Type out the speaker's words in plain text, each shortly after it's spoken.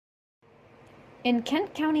In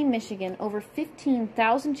Kent County, Michigan, over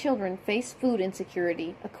 15,000 children face food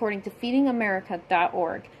insecurity, according to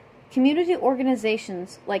feedingamerica.org. Community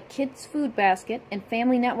organizations like Kids Food Basket and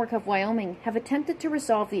Family Network of Wyoming have attempted to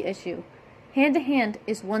resolve the issue. Hand2Hand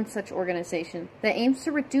is one such organization that aims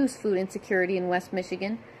to reduce food insecurity in West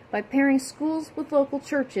Michigan by pairing schools with local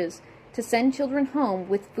churches to send children home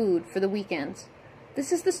with food for the weekends.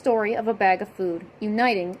 This is the story of a bag of food,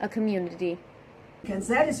 uniting a community. Because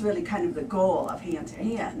that is really kind of the goal of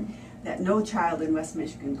Hand2Hand, that no child in West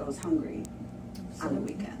Michigan goes hungry on the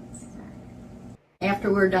weekends.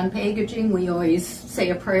 After we're done packaging, we always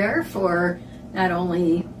say a prayer for not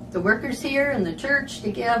only the workers here and the church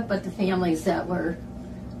to give, but the families that we're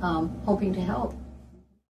hoping to help.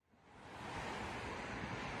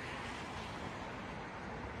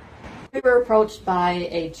 We were approached by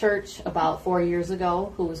a church about 4 years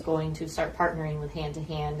ago who was going to start partnering with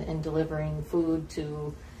Hand2Hand and delivering food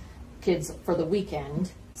to kids for the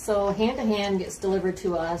weekend. So Hand2Hand gets delivered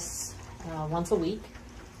to us once a week,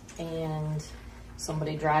 and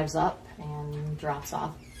somebody drives up and drops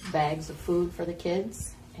off bags of food for the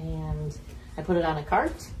kids, and I put it on a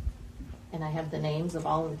cart, and I have the names of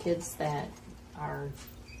all of the kids that are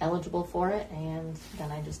eligible for it, and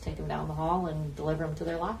then I just take them down the hall and deliver them to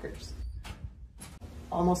their lockers.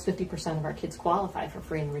 Almost 50% of our kids qualify for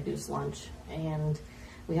free and reduced lunch, and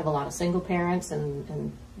we have a lot of single parents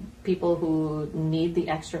and people who need the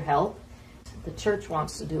extra help. The church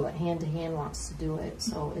wants to do it, Hand2Hand wants to do it,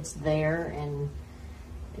 so it's there, and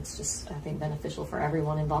it's just, I think, beneficial for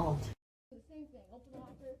everyone involved. Same thing, open the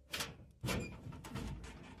locker.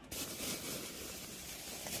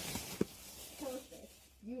 Perfect,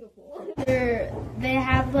 beautiful. They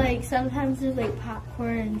have like, sometimes there's like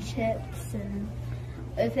popcorn and chips, and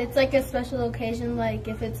if it's like a special occasion, like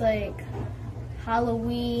if it's like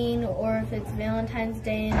Halloween or if it's Valentine's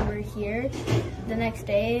Day and we're here, the next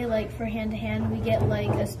day, like for Hand2Hand, we get like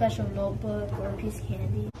a special notebook or a piece of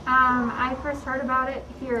candy. I first heard about it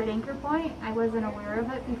here at Anchor Point. I wasn't aware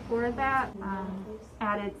of it before that.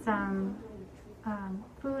 Added some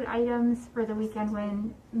food items for the weekend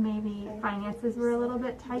when maybe finances were a little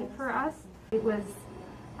bit tight for us. It was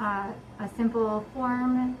a simple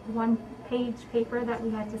form, one-page paper that we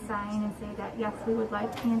had to sign and say that yes, we would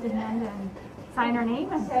like Hand2Hand, and sign our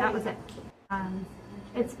name, and that was it.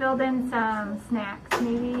 It's filled in some snacks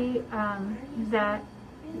maybe that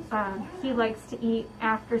he likes to eat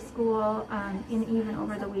after school, and even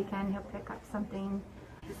over the weekend he'll pick up something.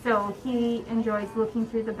 So he enjoys looking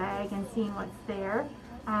through the bag and seeing what's there.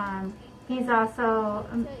 He's also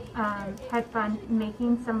had fun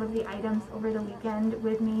making some of the items over the weekend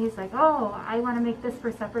with me. He's like, oh, I want to make this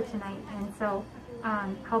for supper tonight, and so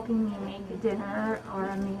helping me make a dinner or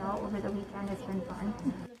a meal over the weekend has been fun.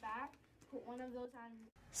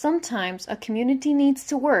 Sometimes a community needs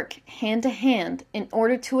to work hand to hand in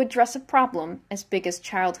order to address a problem as big as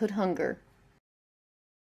childhood hunger.